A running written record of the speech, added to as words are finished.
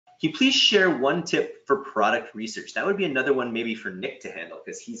Can you please share one tip for product research? That would be another one maybe for Nick to handle,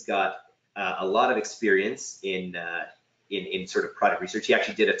 because he's got a lot of experience in sort of product research. He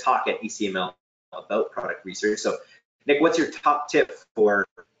actually did a talk at ECML about product research. So Nick, what's your top tip for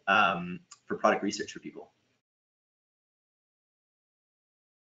product research for people?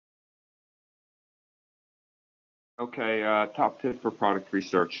 Okay, top tip for product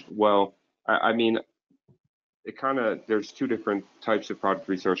research. Well, I mean, there's two different types of product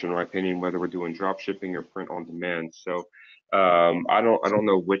research in my opinion, whether we're doing drop shipping or print on demand. So I don't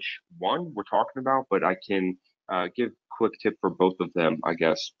know which one we're talking about, but I can give a quick tip for both of them, I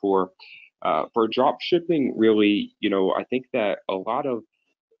guess. For drop shipping, really, I think that a lot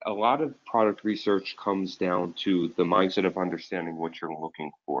of product research comes down to the mindset of understanding what you're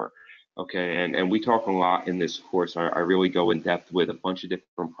looking for. Okay, and we talk a lot in this course. I really go in depth with a bunch of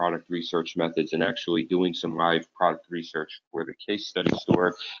different product research methods and actually doing some live product research for the case study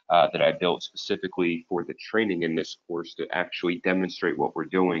store that I built specifically for the training in this course to actually demonstrate what we're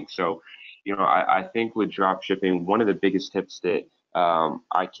doing. So, I think with drop shipping, one of the biggest tips that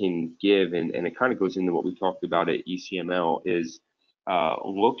I can give, and it kind of goes into what we talked about at ECML, is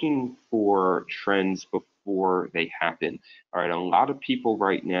looking for trends before they happen. All right, a lot of people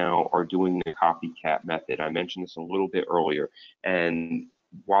right now are doing the copycat method. I mentioned this a little bit earlier, and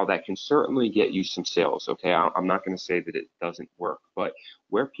while that can certainly get you some sales, okay, I'm not going to say that it doesn't work, but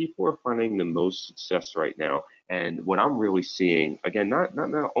where people are finding the most success right now, and what I'm really seeing, again, not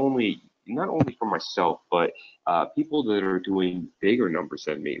only for myself, but people that are doing bigger numbers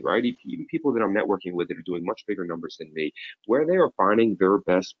than me, right? Even people that I'm networking with that are doing much bigger numbers than me, where they are finding their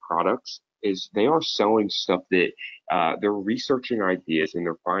best products is they are selling stuff that they're researching ideas and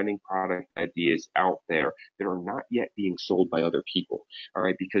they're finding product ideas out there that are not yet being sold by other people. All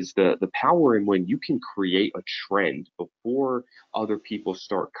right, because the power in when you can create a trend before other people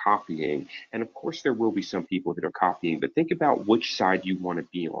start copying, and of course there will be some people that are copying, but think about which side you want to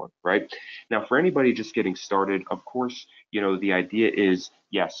be on, right? Now, for anybody just getting started, of course, the idea is,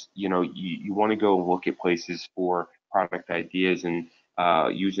 yes, you want to go look at places for product ideas and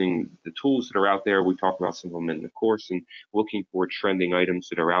using the tools that are out there. We talk about some of them in the course, and looking for trending items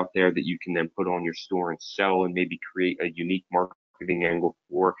that are out there that you can then put on your store and sell and maybe create a unique marketing angle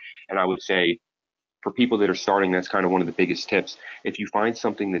for. And I would say, for people that are starting, that's kind of one of the biggest tips. If you find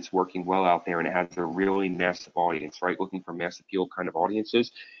something that's working well out there and it has a really massive audience, right, looking for mass appeal kind of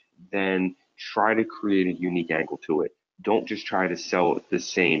audiences, then try to create a unique angle to it. Don't just try to sell it the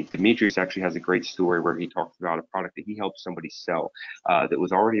same. Demetrius actually has a great story where he talks about a product that he helped somebody sell that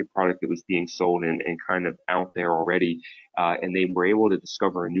was already a product that was being sold and kind of out there already. And they were able to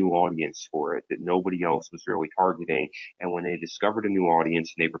discover a new audience for it that nobody else was really targeting. And when they discovered a new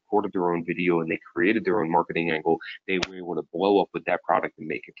audience and they recorded their own video and they created their own marketing angle, they were able to blow up with that product and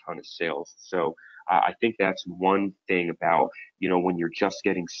make a ton of sales. So I think that's one thing about, when you're just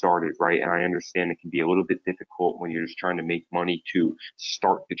getting started, right? And I understand it can be a little bit difficult when you're just trying to make money to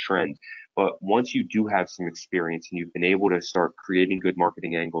start the trend. But once you do have some experience and you've been able to start creating good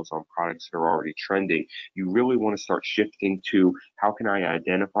marketing angles on products that are already trending, you really want to start shifting to how can I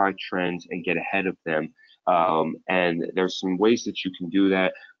identify trends and get ahead of them. And there's some ways that you can do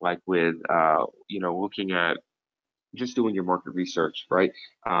that, like with, looking at just doing your market research, right?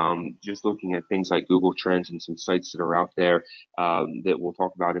 Just looking at things like Google Trends and some sites that are out there that we'll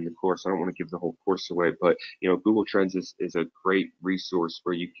talk about in the course. I don't want to give the whole course away, but Google Trends is a great resource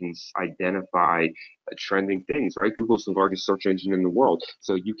where you can identify trending things, right? Google's the largest search engine in the world,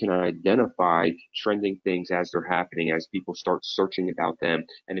 so you can identify trending things as they're happening, as people start searching about them.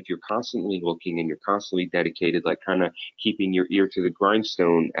 And if you're constantly looking and you're constantly dedicated, like kind of keeping your ear to the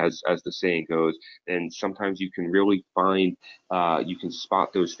grindstone, as the saying goes, then sometimes you can really find, you can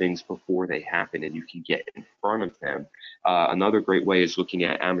spot those things before they happen and you can get in front of them. Another great way is looking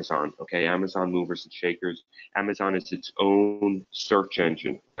at Amazon. Okay, Amazon Movers and Shakers. Amazon is its own search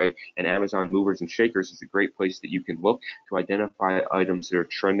engine, right? And Amazon Movers and Shakers is a great place that you can look to identify items that are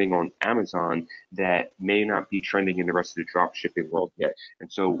trending on Amazon that may not be trending in the rest of the drop shipping world yet.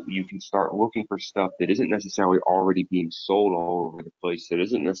 And so you can start looking for stuff that isn't necessarily already being sold all over the place, that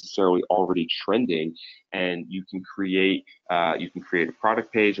isn't necessarily already trending, and you can create a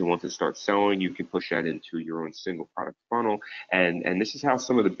product page, and once it starts selling, you can push that into your own single product funnel. And this is how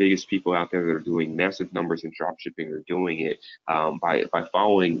some of the biggest people out there that are doing massive numbers in drop shipping are doing it, by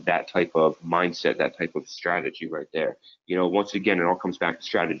following that type of mindset, that type of strategy right there. Once again, it all comes back to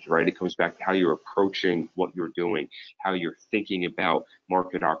strategy, right? It comes back to how you're approaching what you're doing, how you're thinking about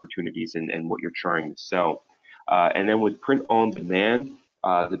market opportunities and what you're trying to sell. And then with print on demand,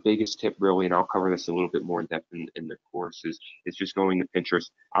 the biggest tip really, and I'll cover this a little bit more in depth in the course, is just going to Pinterest.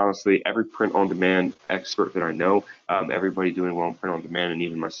 Honestly, every print on demand expert that I know, everybody doing well in print on demand, and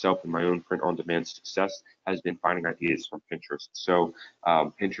even myself in my own print on demand success has been finding ideas from Pinterest. So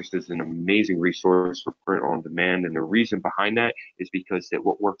Pinterest is an amazing resource for print on demand. And the reason behind that is because that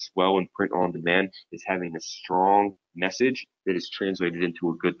what works well in print on demand is having a strong message that is translated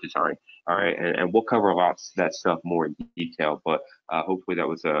into a good design. All right. And we'll cover lots of that stuff more in detail, but hopefully that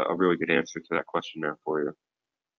was a really good answer to that question there for you.